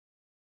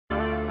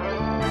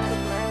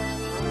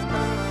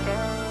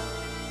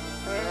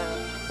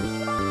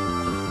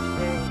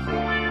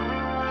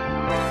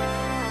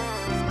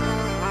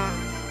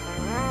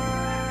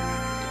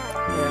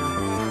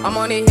I'm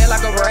on it here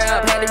like a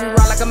rap, had to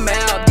reroute like a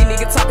map. These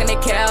niggas talking they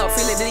cow,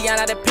 feel it the out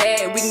of the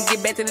pad. We can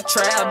get back to the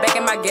trap, back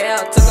in my gal.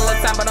 Took a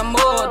little time, but I'm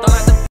more. Don't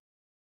like the.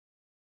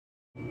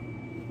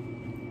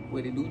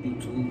 What it do,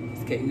 YouTube?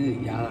 It's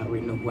K-Hood. Y'all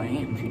already know who I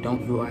am. If you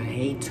don't, you are a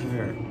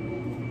hater.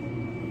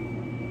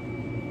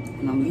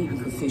 And I'm leaving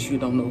because since you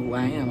don't know who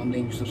I am, I'm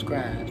letting you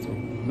subscribe. So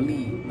I'm gonna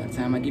leave. By the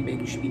time I get back,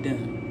 you should be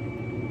done.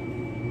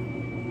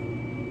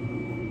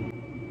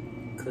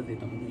 Because it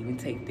don't even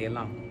take that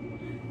long.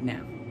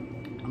 Now,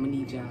 I'm gonna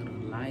need y'all to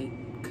like,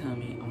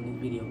 comment on this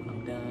video when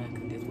I'm done,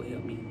 because this will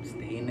help me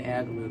stay in the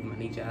algorithm. I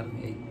need y'all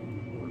to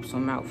work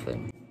something out for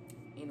me.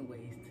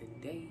 Anyways,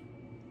 today,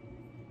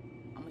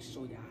 I'm gonna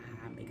show y'all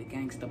how I make a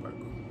gangster burger.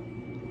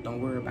 Don't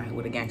worry about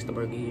what a gangster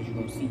burger is, you're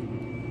gonna see.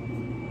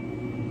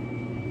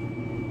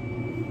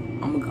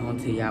 I'm gonna go and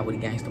tell y'all what a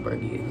gangster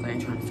burger is, because I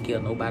ain't trying to scare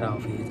nobody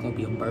off here. It's gonna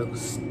be a burger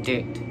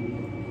stacked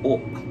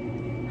up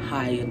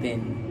higher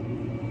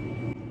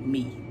than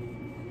me.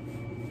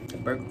 The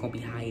burger gonna be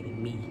higher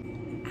than me.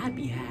 I'd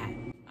be high.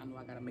 I know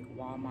I gotta make a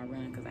Walmart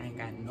run because I ain't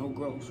got no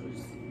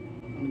groceries.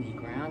 I'm gonna need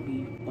ground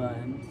beef,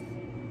 buns,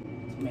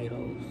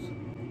 tomatoes,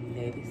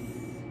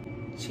 lettuce,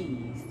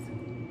 cheese,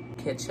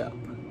 ketchup,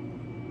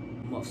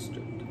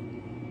 mustard,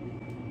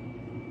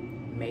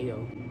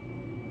 mayo,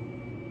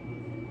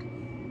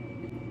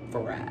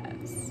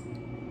 fries.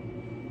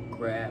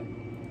 Grab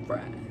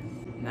fries.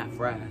 Not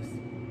fries.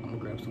 I'm gonna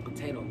grab some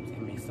potatoes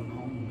and make some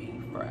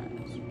homemade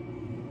fries.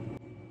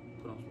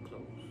 Put on some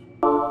clothes.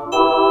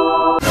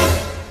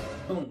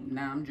 Boom,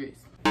 now I'm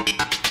dressed. I'm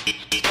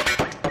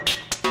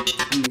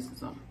missing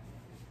something.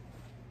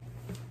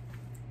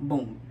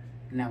 Boom,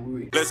 now we're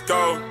ready. Let's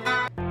go.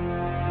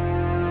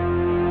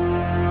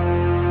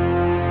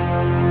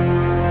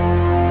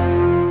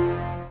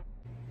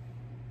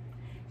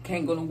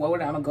 Can't go nowhere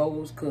without my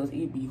goals, cause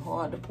it'd be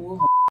hard to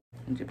pull.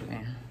 I'm just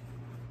playing.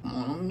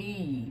 On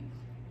me.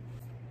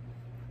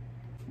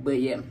 But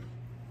yeah.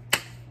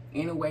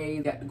 Anyway,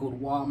 got to go to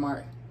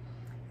Walmart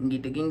and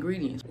get the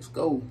ingredients. Let's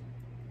go.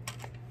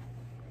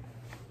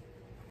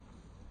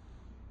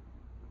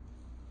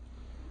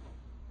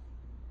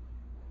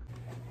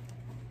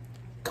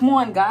 Come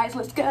on, guys,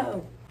 let's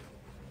go.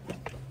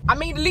 I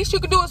mean, the least you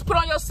can do is put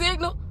on your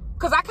signal,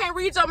 cause I can't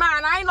read your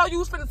mind. I ain't no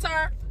use for the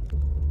turn.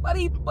 But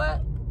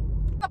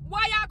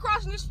why y'all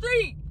crossing the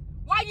street?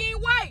 Why you ain't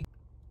wait?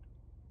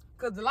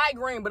 Cause the light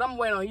green, but I'm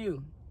waiting on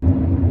you.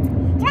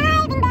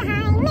 Driving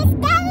behind Miss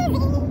Daisy.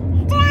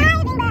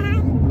 Driving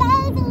behind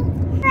Daisy.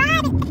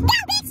 Driving. Go,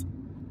 bitch!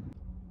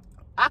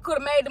 I could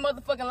have made the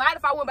motherfucking light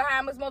if I went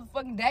behind Miss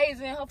motherfucking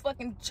Daisy and her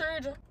fucking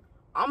children.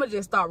 I'ma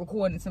just start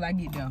recording until I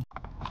get done.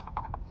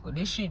 But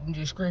this shit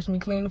just scratch me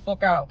clean the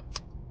fuck out.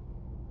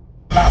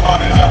 Not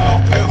one of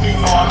them. Let me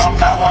know I'm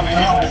not one of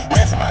them.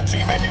 Rest my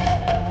team and you.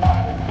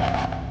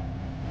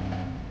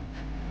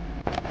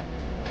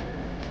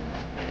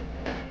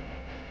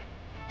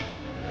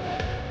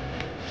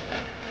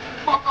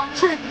 Fuck, I'm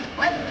tripping.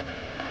 What?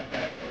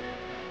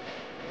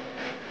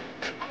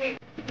 Okay.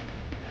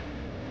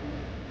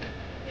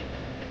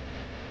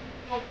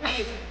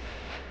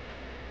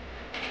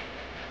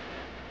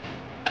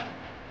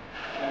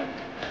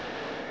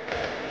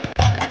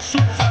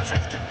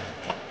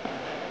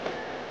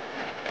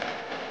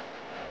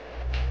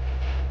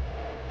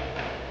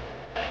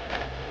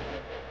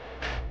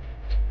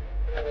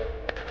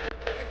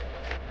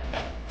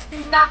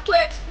 Not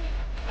quick.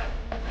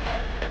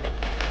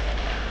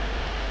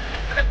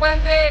 One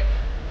day.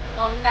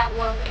 On that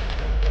one.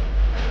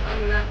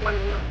 On that one.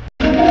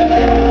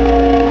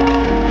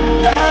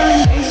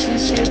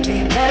 Relationship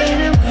be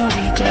better when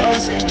we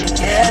closer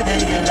together.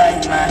 You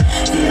like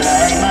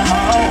my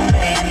home,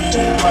 baby.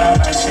 You are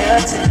my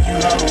shelter. You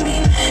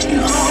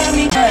hold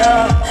me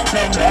down,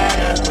 no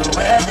matter the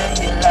weather.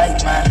 You like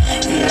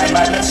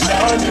my little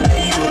soldier,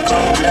 baby. You a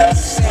cold blood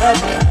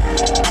silver.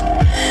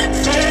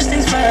 First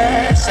things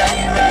first, are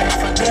you ready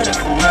for good or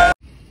for worse?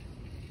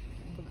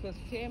 Because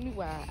tell me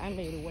why I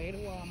made a way to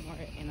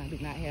Walmart and I do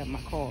not have my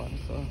card.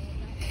 So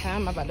how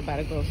am I about to buy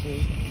the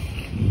groceries?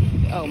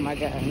 Oh my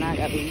God, now I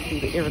gotta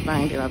do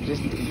everything that I've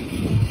just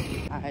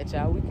did. Alright,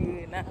 y'all, we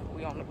good now.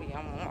 I'm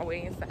on my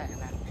way inside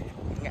now.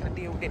 Ain't gotta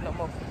deal with it no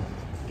more.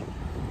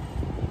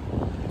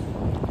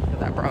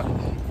 Cause I brought it.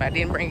 If I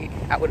didn't bring it,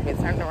 I would have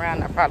been turning around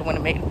and I probably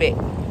wouldn't have made it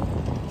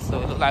back.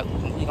 So it looks like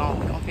we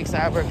gonna fix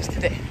our burgers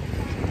today.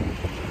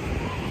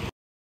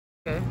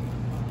 Okay.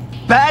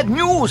 Bad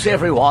news,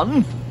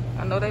 everyone!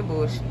 I know they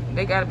bullshit.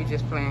 They gotta be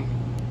just playing.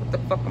 What the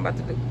fuck I'm about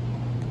to do?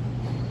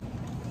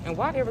 And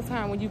why every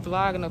time when you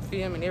vlogging or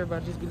filming,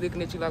 everybody just be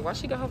looking at you like, why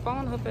she got her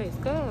phone in her face?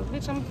 Cause,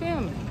 bitch, I'm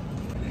filming.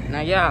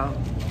 Now, y'all,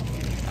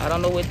 I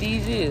don't know what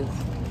these is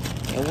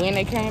and when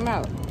they came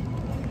out.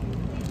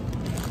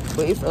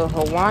 But it's a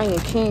Hawaiian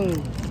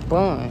King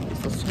bun.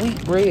 It's a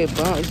sweet bread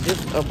bun. It's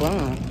just a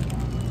bun.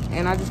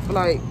 And I just feel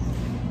like,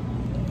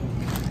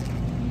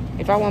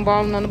 if I wasn't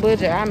balling on the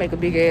budget, I'd make a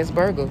big ass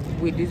burger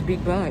with this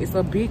big bun. It's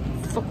a big,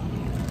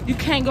 you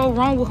can't go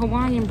wrong with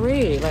Hawaiian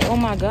bread. Like, oh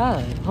my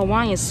God,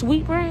 Hawaiian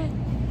sweet bread?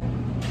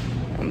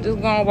 I'm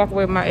just gonna walk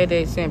away with my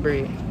 88-cent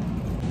bread.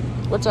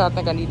 What y'all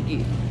think I need to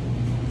get?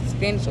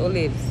 spinach or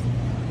lettuce.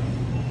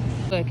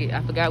 Fuck it,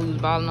 I forgot we was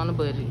balling on the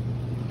budget.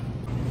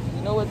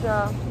 You know what,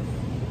 y'all?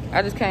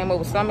 I just came up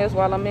with something else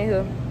while I'm in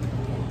here.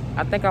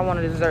 I think I want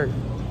a dessert.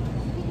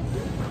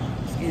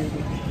 Excuse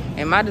me.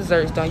 And my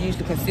desserts don't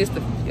usually consist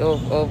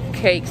of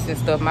cakes and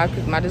stuff. My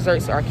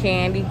desserts are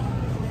candy.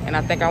 And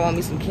I think I want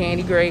me some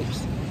candy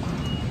grapes.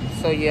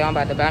 So yeah, I'm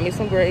about to buy me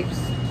some grapes.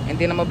 And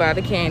then I'm gonna buy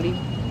the candy.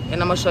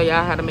 And I'm gonna show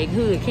y'all how to make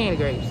hood candy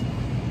grapes.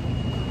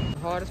 The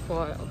hardest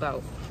part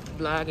about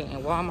blogging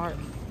in Walmart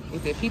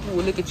is that people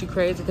will look at you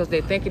crazy because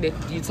they're thinking that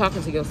you're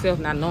talking to yourself,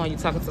 not knowing you're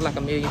talking to like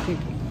a million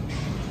people.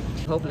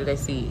 Hopefully they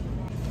see it.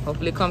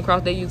 Hopefully it come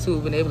across their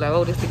YouTube and they be like,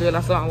 oh, this the girl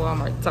I saw in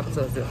Walmart talking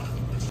to herself.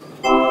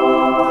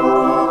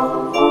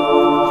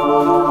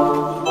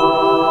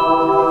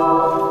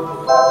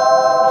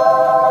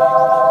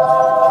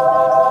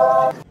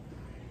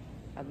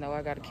 I know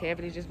I got a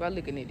cavity just by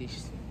looking at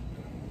this.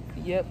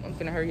 Yep, I'm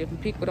finna hurry up and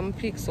pick what I'm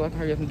gonna pick so I can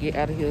hurry up and get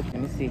out of here. Let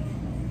me see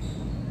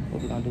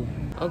what we gonna do.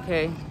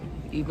 Okay,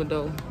 even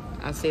though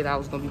I said I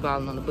was gonna be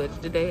balling on the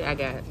budget today, I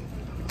got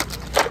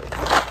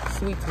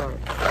sweet tart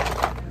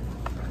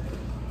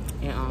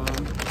and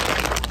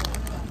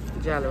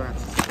Jolly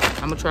Ranchers.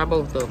 I'm gonna try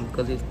both of them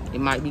because it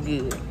might be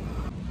good.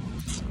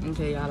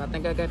 Okay, y'all, I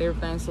think I got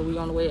everything, so we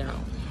on the way out.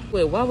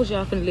 Well, why was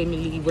y'all finna let me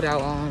leave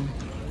without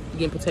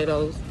getting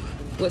potatoes?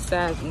 What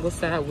side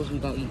was we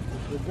gonna eat?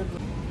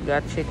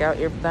 Gotta check out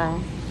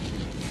everything.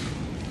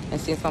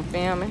 And since I'm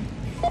filming,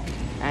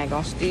 I ain't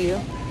gonna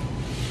steal,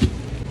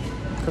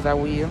 cause I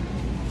will.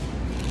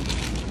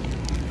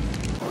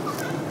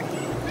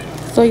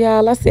 So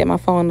y'all, I set my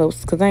phone up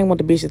because I ain't want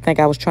the bitch to think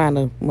I was trying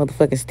to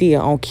motherfucking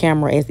steal on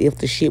camera as if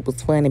the shit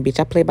was funny,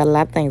 bitch. I play by a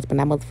lot of things, but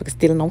not motherfucking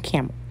stealing on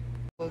camera.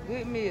 For a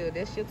good meal,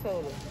 that's your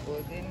total. For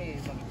a good meal,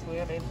 it's gonna be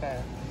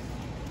 $12.85.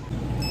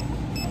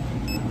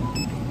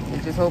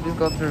 Let's just hope this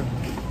goes through.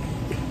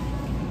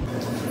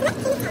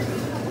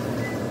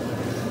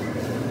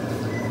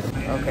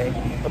 Okay,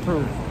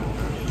 approved.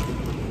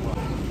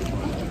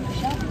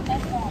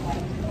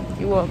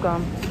 You're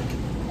welcome.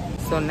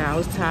 So now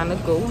it's time to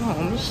go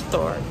home and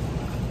start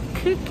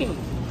cooking.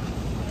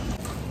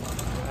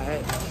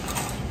 Alright.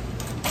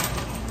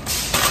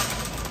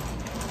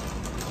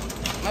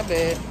 My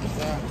bad.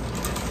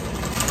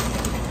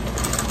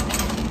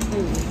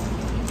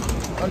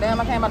 Oh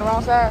damn, I came out the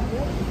wrong side.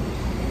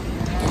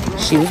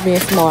 She was being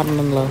smart on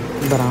them low,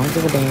 but I don't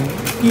give a damn.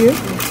 Yeah.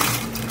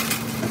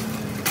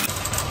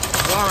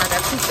 Walmart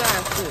got two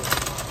sides to it.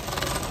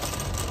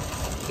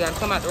 You gotta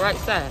come out the right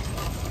side.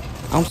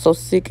 I'm so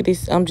sick of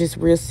this. I'm just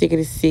real sick of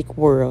this sick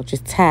world.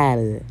 Just tired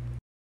of it.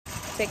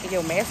 Taking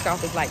your mask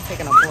off is like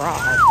taking a bra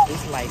off.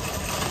 It's like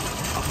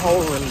a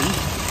whole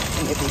relief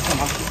and if it come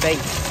off your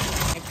face.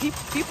 And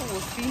people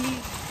will see me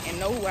and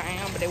know who I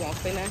am, but they won't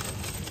say nothing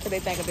because they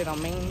think that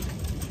I'm mean.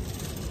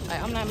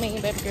 Like, I'm not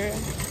mean, baby girl.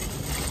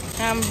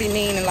 I'm gonna be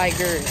mean and like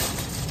girl.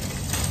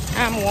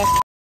 I'm gonna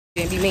want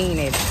and be mean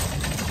at it.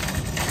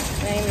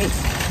 Ain't me.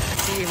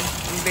 See, I'm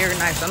very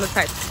nice. I'm the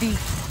type to see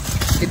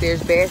that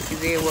there's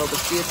baskets everywhere, but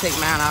still take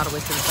mine all the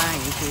way to the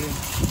thing, you feel?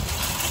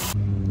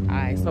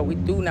 Alright, so we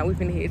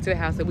finna head to the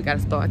house and we gotta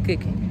start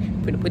cooking.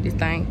 Finna put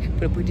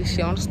this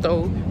shit on the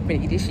stove,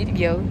 finna get this shit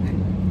together.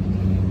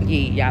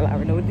 Yeah, y'all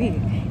already know what it is.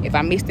 If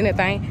I missed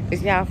anything,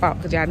 it's y'all fault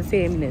because y'all didn't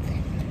say me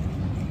nothing.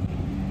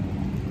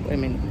 Wait a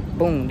minute.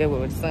 Boom, there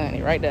was the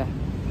sun right there.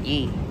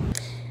 Yeah.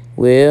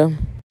 Well,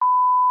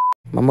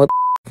 my mother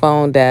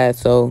phone died,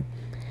 so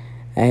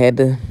I had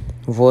to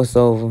voice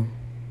over.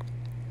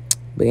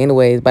 But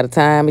anyways, by the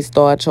time it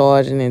started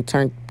charging and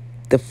turned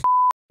the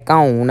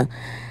on,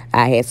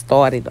 I had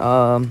started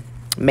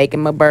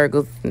making my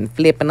burgers and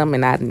flipping them.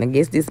 And I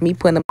guess this me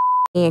putting them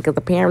in because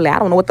apparently I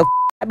don't know what the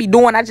I be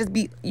doing. I just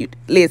be,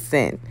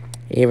 listen.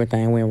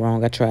 Everything went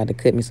wrong. I tried to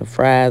cut me some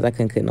fries. I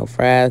couldn't cut no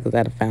fries because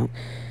I found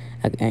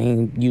I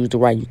ain't used the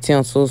right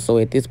utensils. So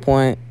at this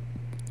point,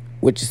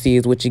 what you see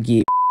is what you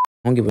get.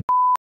 I don't give a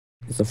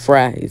It's a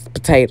fry. It's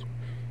potato.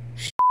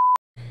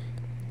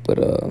 But,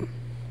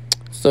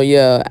 so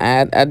yeah,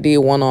 I did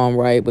one arm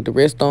right, but the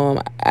rest of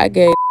them, I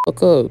gave a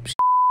cup.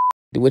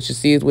 What you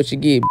see is what you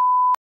get.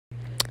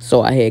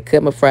 So I had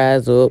cut my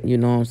fries up, you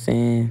know what I'm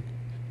saying?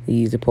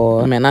 Easy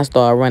part. Man, I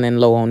started running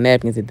low on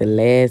napkins at the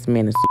last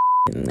minute.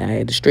 I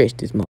had to stretch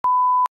this motherfucker.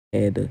 I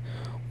had to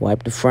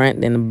wipe the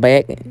front and the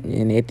back.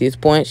 And at this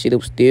point, shit, it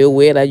was still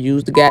wet. I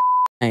used the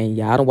and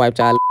y'all done wiped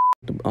y'all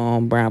the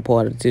brown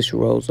part of the tissue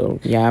roll. So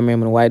y'all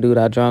remember the white dude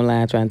out drum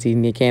line trying to teach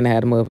Nick Cannon how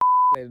to motherfucker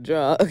play the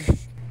drum.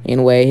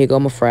 Anyway, here go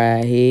my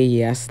fried head.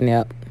 Yeah, I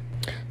snapped.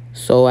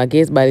 So I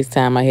guess by this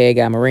time my head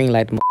got my ring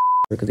like the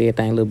motherfucker because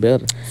everything a little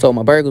better. So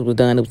my burgers was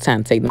done. It was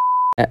time to take them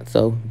out.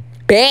 So,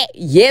 bet.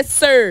 Yes,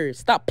 sir.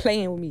 Stop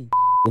playing with me.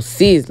 It was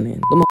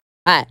sizzling. Them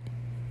hot.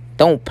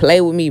 Don't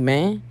play with me,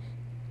 man.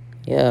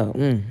 Yeah,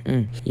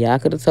 Yeah, I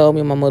could have told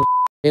me my mother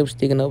they was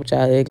sticking up with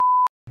y'all eggs.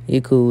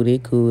 It cool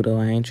though.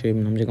 I ain't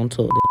tripping. I'm just gonna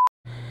talk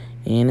that.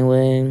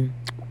 Anyway,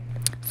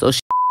 so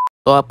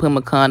started putting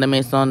my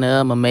condiments on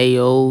there, my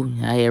mayo.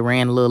 I had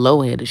ran a little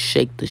low. I had to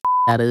shake the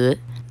out of it.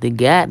 The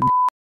goddamn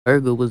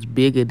burger was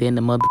bigger than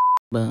the mother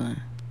bun.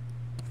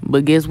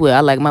 But guess what?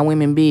 I like my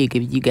women big.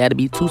 If you gotta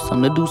be two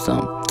something to do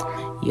something.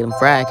 Yeah, them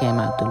fried came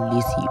out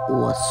delicious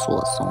or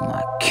sauce on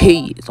my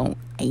kids. On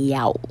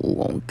y'all.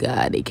 Oh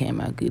God, they came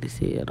out good as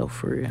hell though,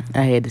 for real.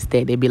 I had to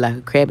stack. They be like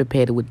a Krabby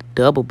Patty with the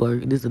double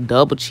burger. This is a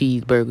double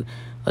cheeseburger.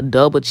 A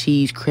double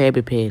cheese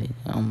Krabby Patty.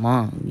 Oh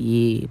mom,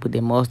 yeah. Put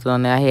that mustard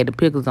on there. I had the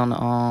pickles on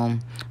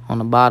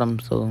the bottom.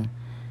 So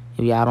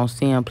if y'all don't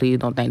see them, please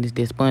don't think this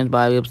is that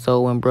SpongeBob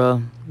episode when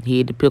bruh he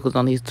had the pickles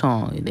on his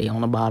tongue. They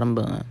on the bottom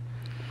bun.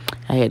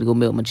 I had to go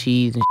melt my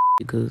cheese and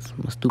shit because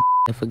my stupid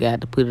ass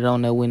forgot to put it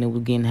on there when it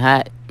was getting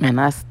hot. Man,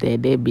 I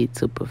stacked that bit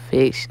to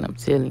perfection, I'm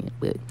telling you.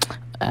 But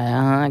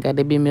I got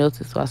that bit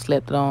melted, so I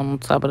slapped it on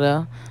top of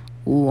that.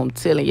 Ooh, I'm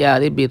telling y'all,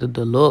 that bit a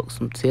deluxe,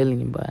 I'm telling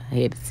you, but I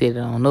had to set it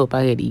on up.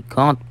 I had to eat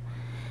comfortable.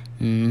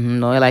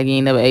 No, like you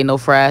ain't never ate no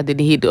fries.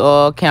 Didn't hit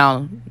the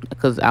counter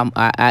because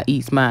I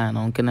eat mine. I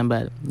don't care nothing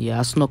about it. Yeah,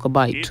 I snuck a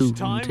bite too.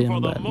 I'm telling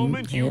about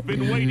it. He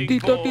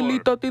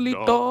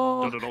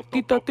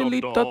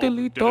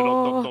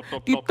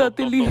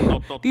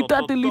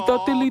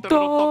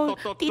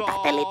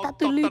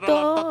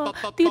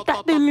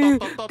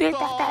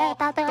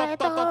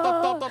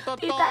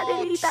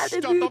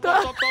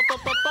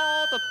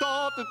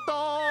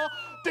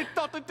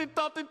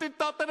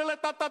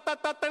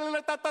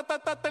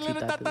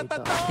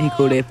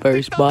go that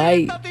first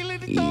bite.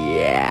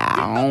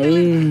 Yeah.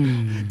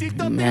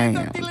 Man,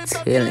 I'm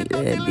telling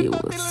you, that bit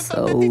was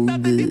so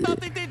good.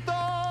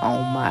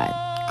 On my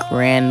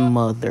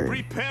grandmother.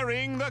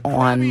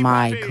 On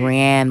my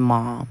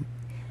grandmom.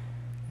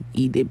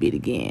 Eat that bit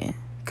again.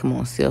 Come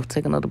on, self,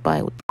 take another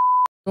bite. What the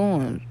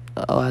going?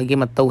 Oh, I get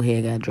my throat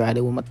hair got dry.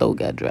 That when my throat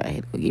got dry, I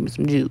had to go give me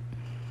some juice.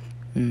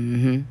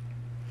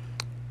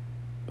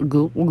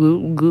 Goop,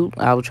 goop, goop.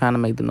 I was trying to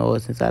make the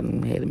noise since I had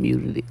it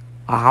muted it.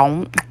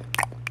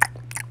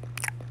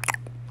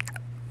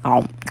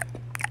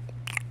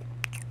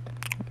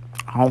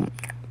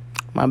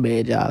 My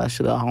bad, y'all. I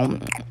should have.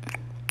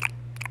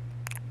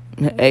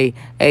 Hey,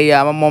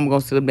 y'all. My mom gonna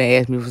sit up there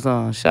and ask me for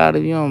something. Shout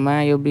if you don't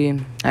mind your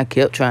business. I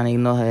kept trying to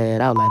ignore her head.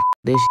 I was like,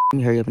 that shit. Let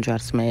me hurry up and try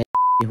to smash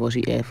before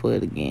she asked for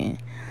it again.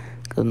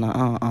 Cause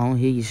I don't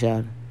hear you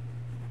shout.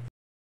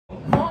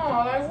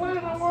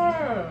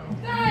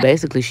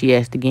 Basically, she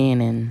asked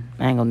again, and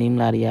I ain't gonna even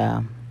lie to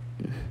y'all.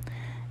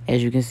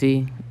 As you can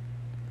see,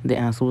 the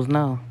answer was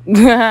no.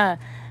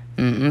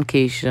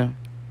 Keisha.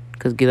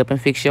 Because get up and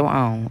fix your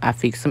own. I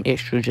fixed some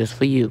extra just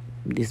for you.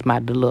 This my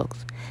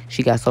deluxe.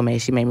 She got so mad,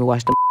 she made me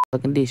wash the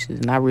fucking dishes.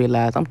 And I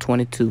realized I'm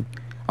 22.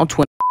 I'm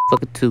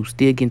 22.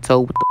 Still getting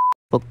told what the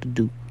fuck to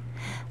do.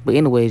 But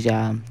anyways,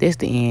 y'all, that's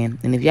the end.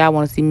 And if y'all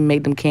want to see me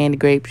make them candy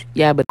grapes,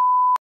 y'all better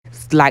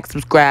like,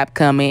 subscribe,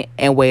 comment,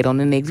 and wait on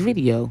the next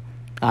video.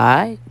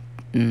 Alright?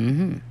 I'm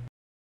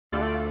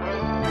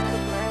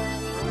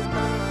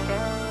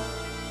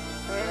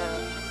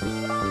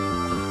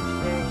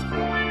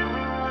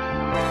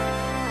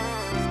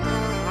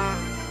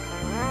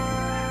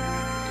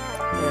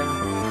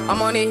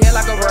on it here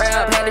like a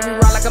rap, had to be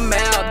raw like a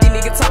mouth. These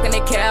niggas talking they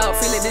cow,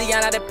 feel it, the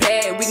young out the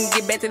pad. We can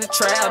get back to the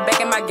trap, back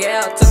in my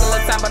gal. Took a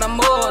little time, but I'm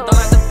more, don't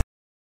like the